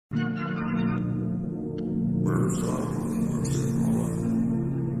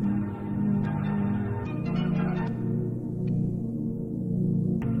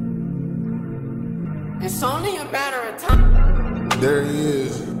It's only a matter of time. There he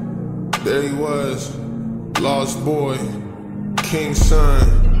is. There he was. Lost boy. King's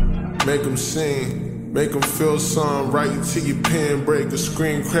son. Make him sing. Make him feel some. Write it till your pen break. The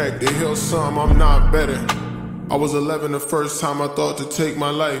screen crack. To heal some. I'm not better. I was 11 the first time I thought to take my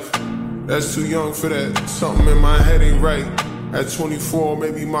life. That's too young for that. Something in my head ain't right. At 24,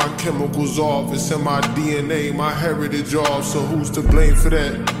 maybe my chemicals off. It's in my DNA, my heritage off. So who's to blame for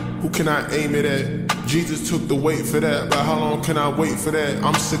that? Who can I aim it at? Jesus took the weight for that, but how long can I wait for that?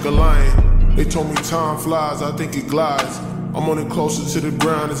 I'm sick of lying. They told me time flies, I think it glides. I'm on it closer to the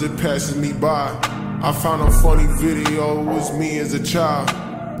ground as it passes me by. I found a funny video, it was me as a child.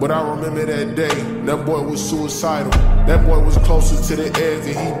 But I remember that day, that boy was suicidal. That boy was closer to the edge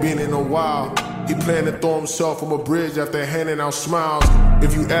than he'd been in a while. He planned to throw himself from a bridge after handing out smiles.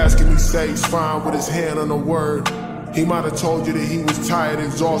 If you ask him, he say he's fine with his hand on the word. He might have told you that he was tired,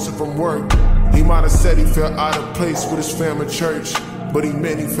 exhausted from work. He might have said he felt out of place with his family church, but he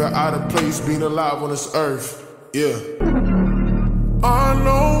meant he felt out of place being alive on this earth. Yeah. I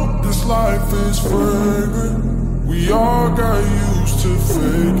know this life is fragrant. We all got used to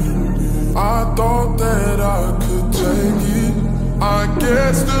faking it. I thought that I could take it. I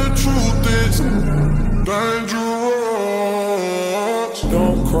guess the truth is dangerous.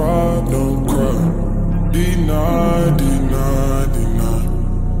 Don't cry, don't cry. Deny, deny, deny.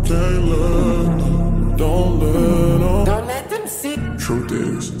 Can't look, don't let Don't let them see. Truth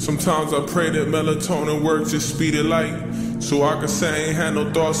is, sometimes I pray that melatonin works at speed of light, so I can say I ain't had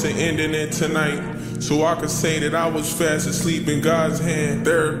no thoughts of ending it tonight. So I can say that I was fast asleep in God's hand.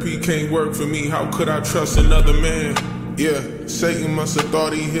 Therapy can't work for me, how could I trust another man? Yeah, Satan must have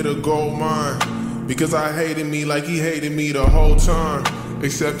thought he hit a gold mine, because I hated me like he hated me the whole time.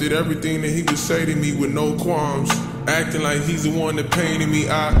 Accepted everything that he would say to me with no qualms, acting like he's the one that painted me.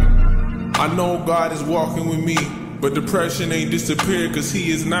 I know God is walking with me, but depression ain't disappeared cause he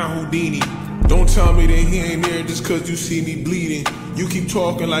is not Houdini. Don't tell me that he ain't there just cause you see me bleeding. You keep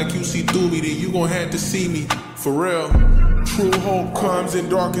talking like you see through me, then you gon' have to see me. For real, true hope comes in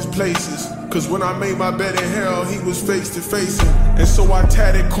darkest places. Cause when I made my bed in hell, he was face to facing. And so I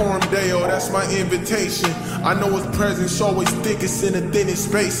tatted Cormdale, that's my invitation. I know his presence always thickest in the thinnest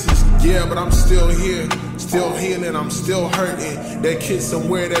spaces. Yeah, but I'm still here, still healing, I'm still hurting. That kid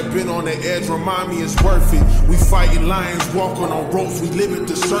somewhere that been on the edge remind me it's worth it. We fighting lions, walking on ropes, we live at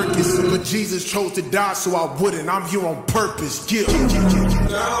the circus. But Jesus chose to die so I wouldn't, I'm here on purpose. Yeah. now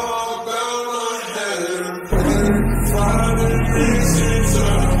I'm about